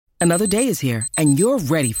Another day is here, and you're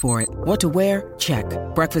ready for it. What to wear? Check.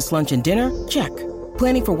 Breakfast, lunch, and dinner? Check.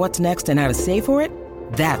 Planning for what's next and how to save for it?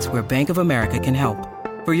 That's where Bank of America can help.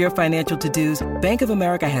 For your financial to-dos, Bank of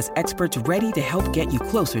America has experts ready to help get you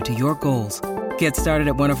closer to your goals. Get started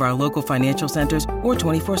at one of our local financial centers or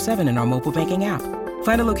 24/7 in our mobile banking app.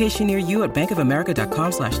 Find a location near you at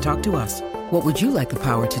bankofamerica.com/talktous. What would you like the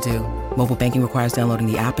power to do? Mobile banking requires downloading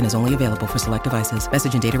the app and is only available for select devices.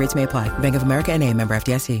 Message and data rates may apply. Bank of America N.A., member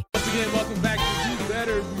FDIC. Once again, welcome back to You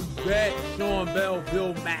Better You Bet. Sean Bell,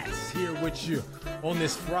 Bill Matz here with you on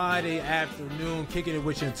this Friday afternoon, kicking it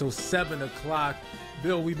with you until 7 o'clock.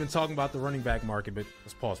 Bill, we've been talking about the running back market, but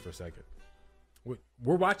let's pause for a second.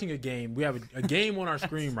 We're watching a game. We have a game on our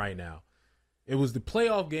screen right now. It was the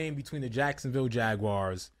playoff game between the Jacksonville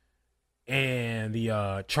Jaguars and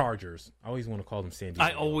the Chargers. I always want to call them San Diego.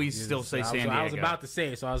 I always still say San Diego. I was about to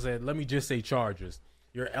say it, so I said, let me just say Chargers.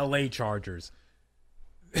 Your L.A. Chargers.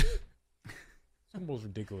 It's the most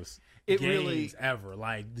ridiculous games ever.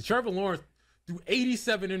 Like, the Trevor Lawrence threw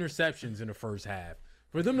 87 interceptions in the first half.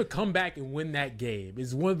 For them to come back and win that game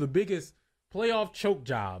is one of the biggest playoff choke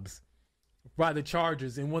jobs by the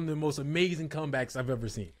Chargers and one of the most amazing comebacks I've ever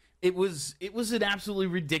seen. It was an absolutely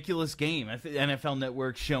ridiculous game. I think NFL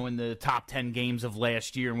Network showing the top 10 games of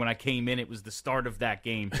last year, and when I came in, it was the start of that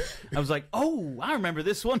game. I was like, oh, I remember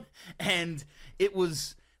this one. And it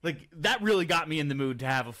was like, that really got me in the mood to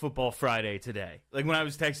have a football Friday today. Like, when I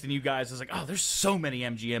was texting you guys, I was like, oh, there's so many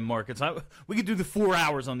MGM markets. We could do the 4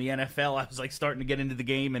 hours on the NFL. I was like starting to get into the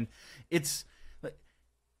game, and it's like,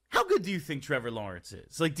 how good do you think Trevor Lawrence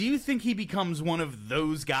is? Like, do you think he becomes one of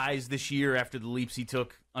those guys this year after the leaps he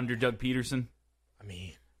took under Doug Peterson? I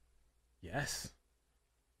mean, yes.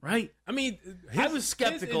 Right? I mean, I was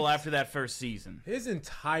skeptical after that first season. His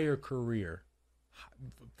entire career,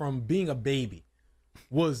 from being a baby,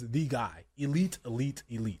 was the guy. Elite, elite,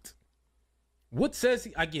 elite. What says,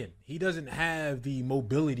 he doesn't have the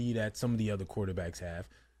mobility that some of the other quarterbacks have,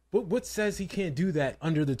 but what says he can't do that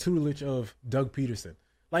under the tutelage of Doug Peterson?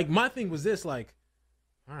 Like, my thing was this, like,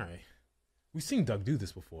 all right, we've seen Doug do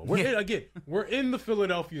this before. We're in the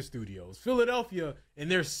Philadelphia studios. Philadelphia, in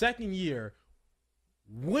their second year,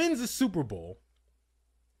 wins a Super Bowl.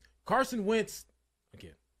 Carson Wentz,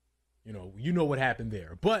 again, you know what happened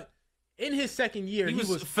there. But in his second year, he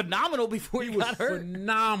was phenomenal before he got hurt.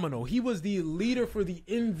 Phenomenal. He was the leader for the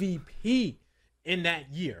MVP in that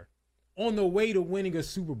year, on the way to winning a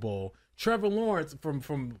Super Bowl. Trevor Lawrence,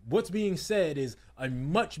 from what's being said, is a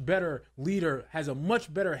much better leader, has a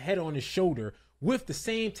much better head on his shoulder with the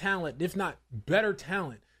same talent, if not better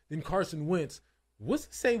talent, than Carson Wentz. What's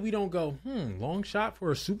to say we don't go, long shot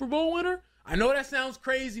for a Super Bowl winner? I know that sounds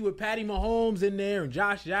crazy with Patty Mahomes in there and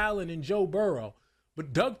Josh Allen and Joe Burrow,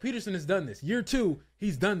 but Doug Peterson has done this. Year 2,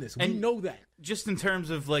 he's done this. We know that. Just in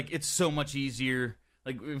terms of, like, it's so much easier,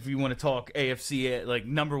 like, if you want to talk AFC, like,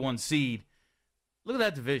 number 1 seed, look at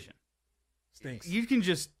that division. Stinks. You can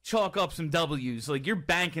just chalk up some W's. Like, you're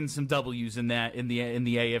banking some W's in the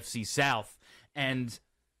AFC South. And,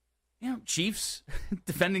 Chiefs,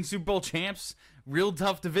 defending Super Bowl champs, real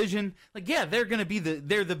tough division. Like, yeah, they're going to be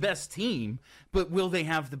they're the best team, but will they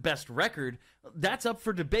have the best record? That's up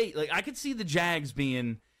for debate. Like, I could see the Jags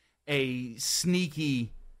being a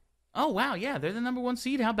sneaky, oh, wow, yeah, they're the number 1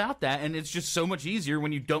 seed. How about that? And it's just so much easier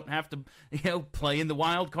when you don't have to, play in the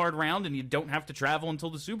wild card round and you don't have to travel until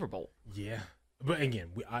the Super Bowl. Yeah. But again,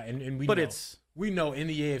 we know in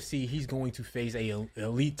the AFC he's going to face a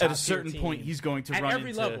elite top at a certain point. He's going to at run every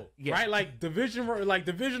into, level, yeah. right? Like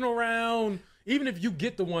divisional round. Even if you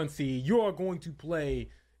get the 1 seed, you are going to play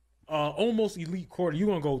almost elite quarter. You're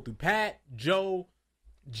going to go through Pat, Joe,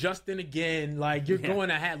 Justin again. Like, you're going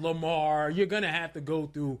to have Lamar. You're going to have to go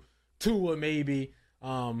through Tua maybe.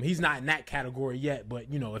 He's not in that category yet, but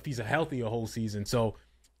if he's a healthy whole season, so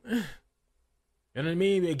you know what I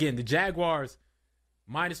mean. Again, the Jaguars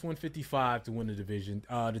minus 155 to win the division.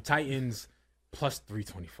 The Titans plus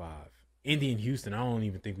 325. Indy and Houston, I don't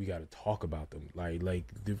even think we got to talk about them. Like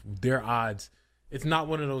their odds. It's not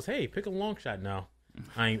one of those. Hey, pick a long shot now.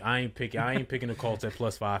 I ain't picking the Colts at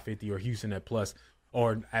plus 550 or Houston at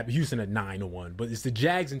Houston at 9-1. But it's the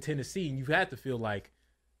Jags in Tennessee, and you have to feel like,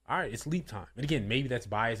 all right, it's leap time. And again, maybe that's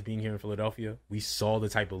bias being here in Philadelphia. We saw the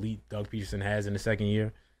type of leap Doug Peterson has in the second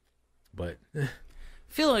year. But I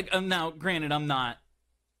feel like, now, granted, I'm not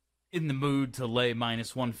in the mood to lay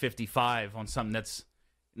minus 155 on something that's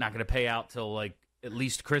not going to pay out till, like, at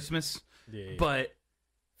least Christmas. Yeah. But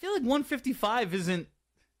I feel like 155 isn't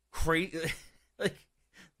crazy. Like,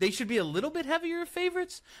 they should be a little bit heavier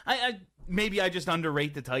favorites. Maybe I just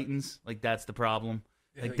underrate the Titans. Like, that's the problem.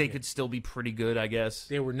 Like, they could still be pretty good, I guess.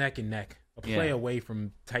 They were neck and neck a play away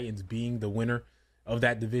from Titans being the winner of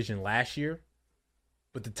that division last year.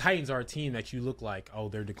 But the Titans are a team that you look like, oh,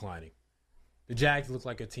 they're declining. The Jags look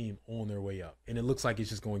like a team on their way up, and it looks like it's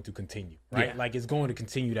just going to continue, right? Yeah. Like it's going to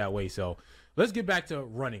continue that way. So let's get back to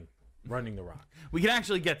running the rock. We can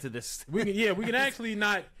actually get to this. We can actually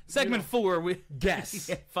not Segment 4. We guess.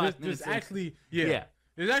 Yeah, 5 minutes. There's actually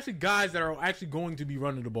there's actually guys that are actually going to be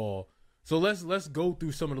running the ball. So let's go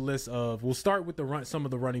through some of the lists of. We'll start with some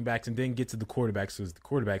of the running backs and then get to the quarterbacks because the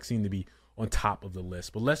quarterbacks seem to be on top of the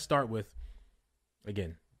list. But let's start with,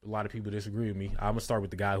 again, a lot of people disagree with me. I'm going to start with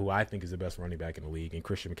the guy who I think is the best running back in the league, and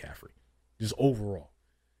Christian McCaffrey. Just overall.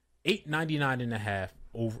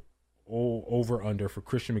 899.5 over under for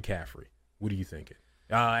Christian McCaffrey. What are you thinking?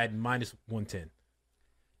 At minus 110.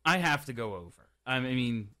 I have to go over. I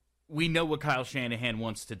mean, we know what Kyle Shanahan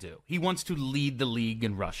wants to do. He wants to lead the league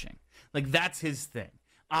in rushing. Like, that's his thing.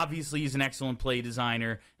 Obviously, he's an excellent play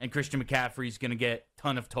designer, and Christian McCaffrey's going to get a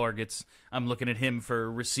ton of targets. I'm looking at him for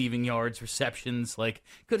receiving yards, receptions. Like,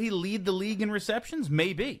 could he lead the league in receptions?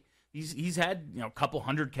 Maybe. He's had a couple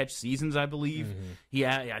 100-catch seasons, I believe.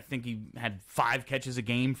 Mm-hmm. I think he had 5 catches a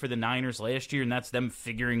game for the Niners last year, and that's them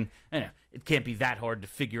figuring. It can't be that hard to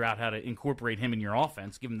figure out how to incorporate him in your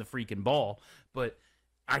offense, give him the freaking ball. But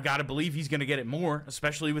I got to believe he's going to get it more,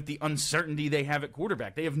 especially with the uncertainty they have at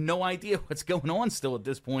quarterback. They have no idea what's going on still at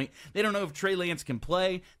this point. They don't know if Trey Lance can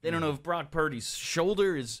play. They don't know if Brock Purdy's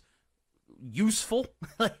shoulder is useful.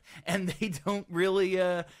 And they don't really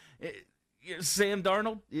Sam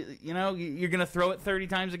Darnold, you're going to throw it 30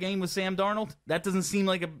 times a game with Sam Darnold? That doesn't seem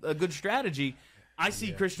like a good strategy. I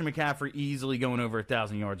see Christian McCaffrey easily going over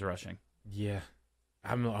 1,000 yards rushing. Yeah.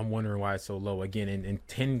 I'm wondering why it's so low. Again, in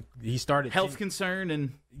 10, he started health concern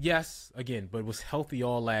and yes, again, but was healthy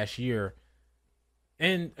all last year.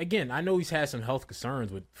 And again, I know he's had some health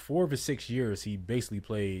concerns, but 4 of his 6 years he basically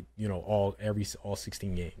played, all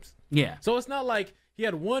 16 games. Yeah. So it's not like he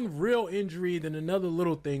had one real injury, then another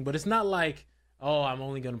little thing, but it's not like, oh, I'm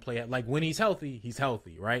only going to play. Like when he's healthy,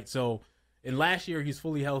 right? So in last year he's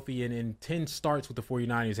fully healthy, and in 10 starts with the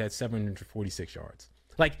 49ers had 746 yards.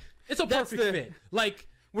 Like, it's a perfect fit. Like,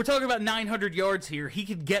 we're talking about 900 yards here. He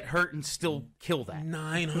could get hurt and still kill that.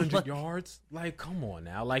 900 yards? Like, come on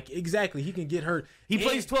now. Like, exactly. He can get hurt. He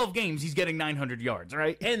plays 12 games. He's getting 900 yards,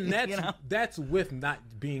 right? And that's with not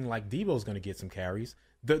being like Debo's going to get some carries.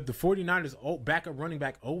 The 49ers backup running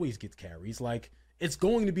back always gets carries. Like, it's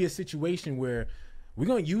going to be a situation where we're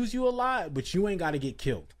going to use you a lot, but you ain't got to get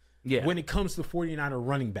killed. Yeah. When it comes to 49er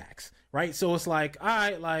running backs, right? So it's like, all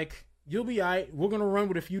right, like, you'll be all right. We're going to run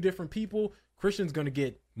with a few different people. Christian's going to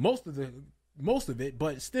get most of it,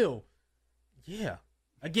 but still, yeah.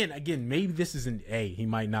 Again, maybe this isn't he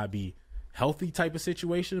might not be healthy type of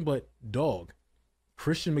situation, but dog,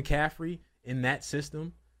 Christian McCaffrey in that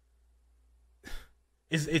system,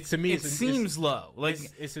 it seems low. Like,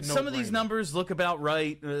 it's a some of these numbers look about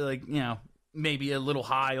right. Like, maybe a little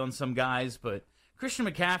high on some guys, but Christian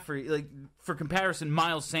McCaffrey, like, for comparison,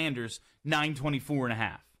 Miles Sanders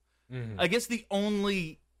 924.5. Mm-hmm. I guess the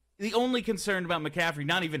only concern about McCaffrey,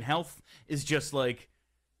 not even health, is just like,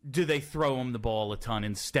 do they throw him the ball a ton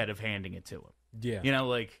instead of handing it to him?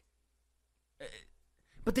 Yeah.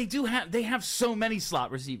 But they have so many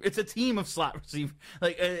slot receivers. It's a team of slot receivers,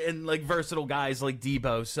 and versatile guys like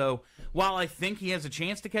Debo. So while I think he has a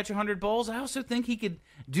chance to catch 100 balls, I also think he could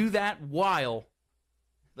do that while,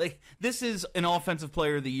 this is an offensive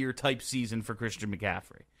player of the year type season for Christian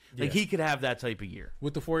McCaffrey. He could have that type of year.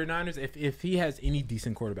 With the 49ers, if he has any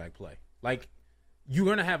decent quarterback play, like, you're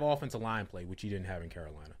going to have offensive line play, which he didn't have in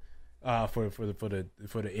Carolina, for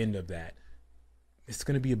the end of that. It's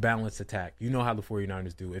going to be a balanced attack. You know how the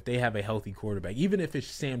 49ers do. If they have a healthy quarterback, even if it's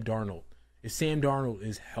Sam Darnold, if Sam Darnold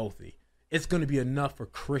is healthy, it's going to be enough for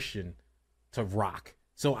Christian to rock.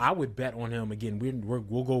 So I would bet on him. Again,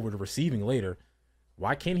 we'll go over the receiving later.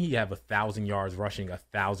 Why can't he have 1,000 yards rushing,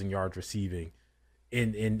 1,000 yards receiving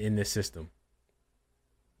in this system?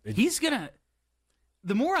 He's gonna.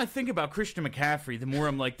 The more I think about Christian McCaffrey, the more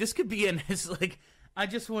I'm like, this could be in his, like, I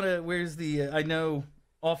just want to. Where's the? I know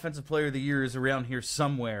offensive player of the year is around here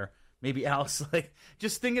somewhere. Maybe Alex. Like,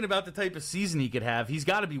 just thinking about the type of season he could have, he's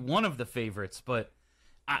got to be one of the favorites. But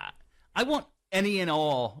I want any and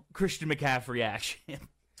all Christian McCaffrey action.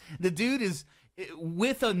 The dude is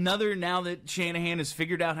with another, now that Shanahan has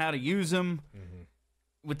figured out how to use him. Mm-hmm.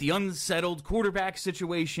 With the unsettled quarterback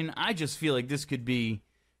situation, I just feel like this could be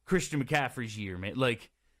Christian McCaffrey's year, man.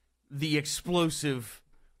 Like, the explosive,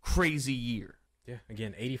 crazy year. Yeah,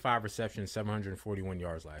 again, 85 receptions, 741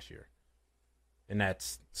 yards last year. And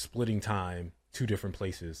that's splitting time, 2 different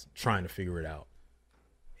places, trying to figure it out.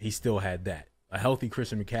 He still had that. a healthy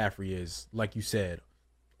Christian McCaffrey is, like you said,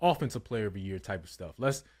 offensive player of the year type of stuff.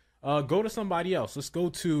 Let's go to somebody else. Let's go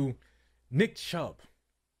to Nick Chubb.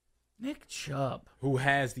 Nick Chubb. Who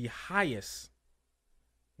has the highest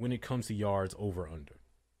when it comes to yards over under.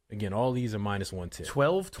 Again, all these are minus 110.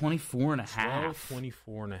 1224 and a half.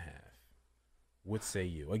 1224 and a half. What say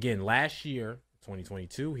you? Again, last year,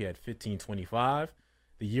 2022, he had 1525.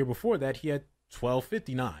 The year before that, he had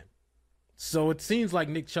 1259. So it seems like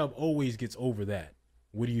Nick Chubb always gets over that.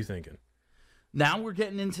 What are you thinking? Now we're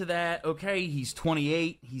getting into that. Okay, he's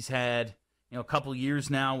 28. He's had a couple years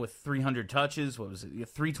now with 300 touches. What was it?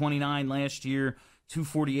 329 last year,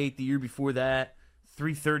 248 the year before that,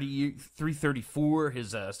 334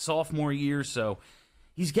 his sophomore year. So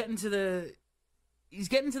he's getting to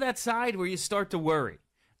that side where you start to worry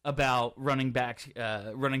about running back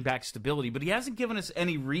stability. But he hasn't given us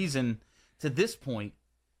any reason to this point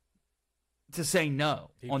to say no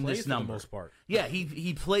on this number. For the most part. Yeah,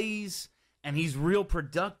 he plays and he's real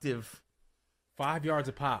productive. 5 yards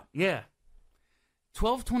a pop. Yeah.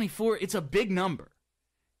 1224, it's a big number.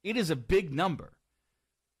 It is a big number.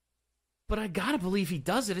 But I got to believe he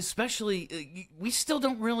does it, especially we still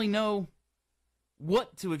don't really know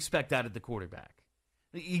what to expect out of the quarterback.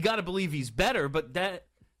 You got to believe he's better, but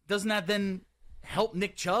doesn't that then help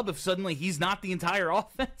Nick Chubb if suddenly he's not the entire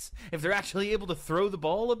offense? If they're actually able to throw the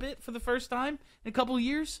ball a bit for the first time in a couple of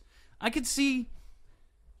years? I could see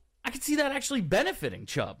that actually benefiting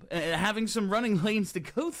Chubb and having some running lanes to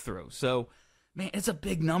go through. So, man, it's a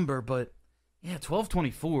big number, but yeah,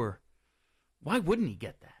 1224. Why wouldn't he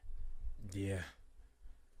get that? Yeah.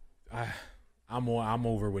 I'm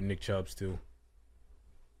over with Nick Chubb's too.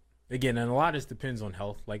 Again, and a lot of this depends on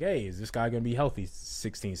health. Like, hey, is this guy going to be healthy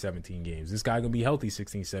 16, 17 games? Is this guy going to be healthy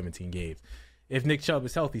 16, 17 games? If Nick Chubb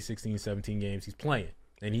is healthy 16, 17 games, he's playing.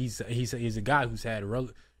 And he's a guy who's had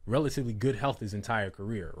relatively good health his entire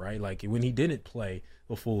career, right? Like, when he didn't play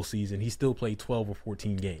the full season, he still played 12 or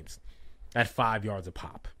 14 games at 5 yards a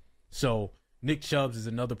pop. So Nick Chubb is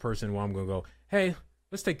another person where I'm going to go, hey,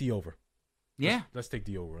 let's take the over. Yeah. Let's take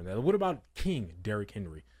the over on that. What about King Derrick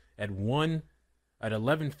Henry at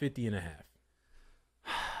 1150 and a half?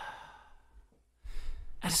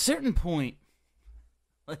 At a certain point,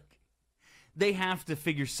 like, they have to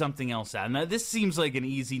figure something else out. Now, this seems like an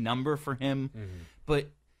easy number for him,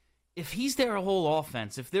 but if he's their whole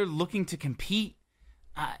offense, if they're looking to compete,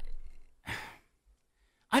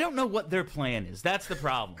 I don't know what their plan is. That's the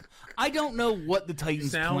problem. I don't know what the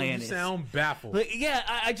Titans' plan is. You sound baffled. Like, yeah,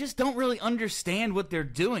 I just don't really understand what they're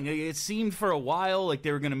doing. It seemed for a while like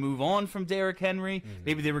they were going to move on from Derrick Henry.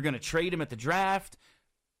 Maybe they were going to trade him at the draft.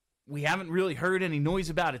 We haven't really heard any noise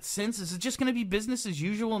about it since. Is it just going to be business as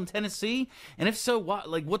usual in Tennessee? And if so,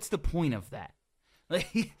 what's the point of that?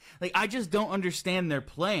 Like, I just don't understand their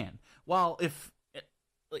plan. While if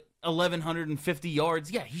 1,150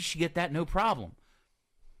 yards, yeah, he should get that, no problem.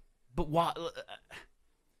 But why?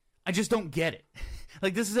 I just don't get it.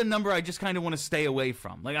 Like, this is a number I just kind of want to stay away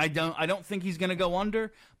from. Like, I don't think he's going to go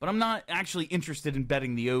under, but I'm not actually interested in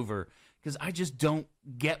betting the over because I just don't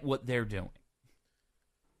get what they're doing.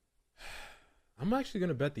 I'm actually going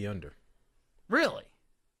to bet the under. Really?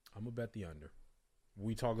 I'm going to bet the under.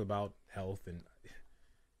 We talk about health, and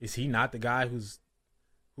is he not the guy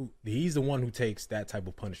he's the one who takes that type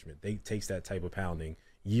of punishment? They takes that type of pounding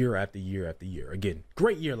year after year after year. Again,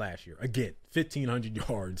 great year last year. Again, 1,500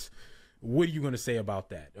 yards. What are you going to say about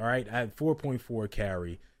that? All right, I had 4.4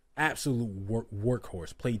 carry, absolute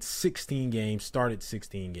workhorse. Played 16 games, started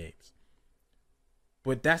 16 games.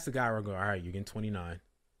 But that's the guy where I go, all right, you're getting 29.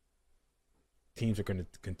 Teams are going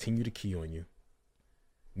to continue to key on you.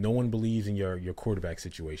 No one believes in your quarterback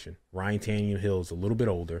situation. Ryan Tannehill's a little bit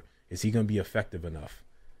older. Is he going to be effective enough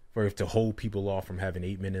to hold people off from having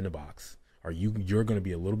 8 men in the box? Or you're going to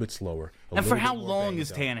be a little bit slower. And for how long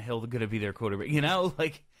is Tannehill going to be their quarterback? You know,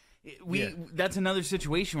 like that's another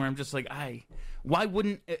situation where I'm just like, why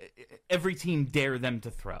wouldn't every team dare them to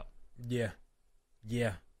throw? Yeah.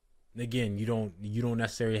 Again, you don't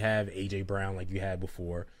necessarily have AJ Brown like you had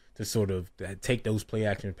before to sort of take those play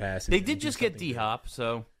action passes. They did just get D-Hop,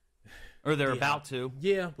 or they're about to.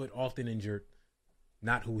 Yeah, but often injured.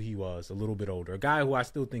 Not who he was, a little bit older. A guy who I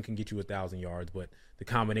still think can get you 1,000 yards, but the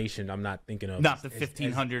combination I'm not thinking of. Not the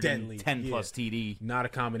 1,510 plus TD. Not a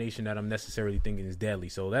combination that I'm necessarily thinking is deadly.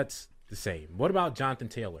 So that's the same. What about Jonathan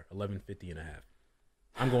Taylor, 1150 and a half?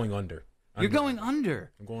 I'm going under. You're going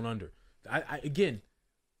under. I'm going under. Again,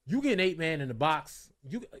 you get an 8-man in the box.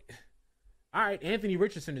 All right, Anthony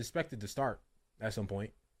Richardson is expected to start at some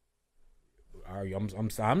point. All right,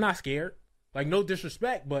 I'm not scared. Like, no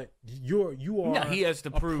disrespect, but you are No, he has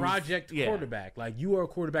to prove, project quarterback. Like, you are a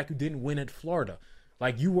quarterback who didn't win at Florida.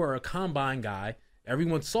 Like, you were a combine guy.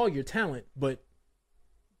 Everyone saw your talent, but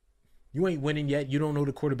you ain't winning yet. You don't know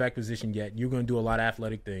the quarterback position yet. You're going to do a lot of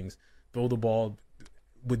athletic things, throw the ball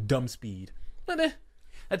with dumb speed. But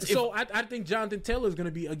I think Jonathan Taylor is going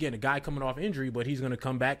to be, again, a guy coming off injury, but he's going to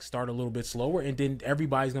come back, start a little bit slower, and then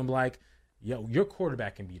everybody's going to be like, yo, your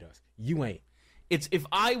quarterback can beat us. You ain't. If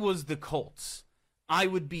I was the Colts, I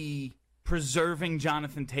would be preserving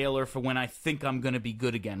Jonathan Taylor for when I think I'm going to be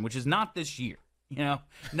good again, which is not this year.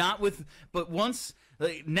 But once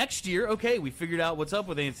next year, okay, we figured out what's up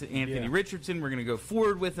with Anthony Richardson. We're going to go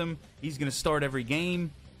forward with him. He's going to start every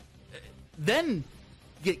game. Then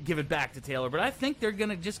give it back to Taylor. But I think they're going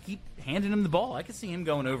to just keep handing him the ball. I can see him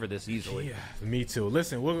going over this easily. Yeah, me too.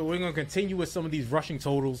 Listen, we're going to continue with some of these rushing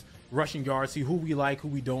totals, rushing yards, see who we like, who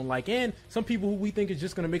we don't like, and some people who we think is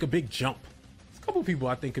just going to make a big jump. There's a couple people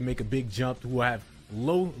I think can make a big jump who have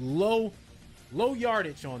low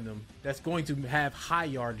yardage on them that's going to have high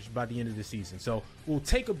yardage by the end of the season. So we'll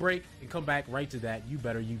take a break and come back right to that. You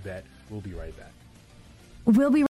better, you bet. We'll be right back. We'll be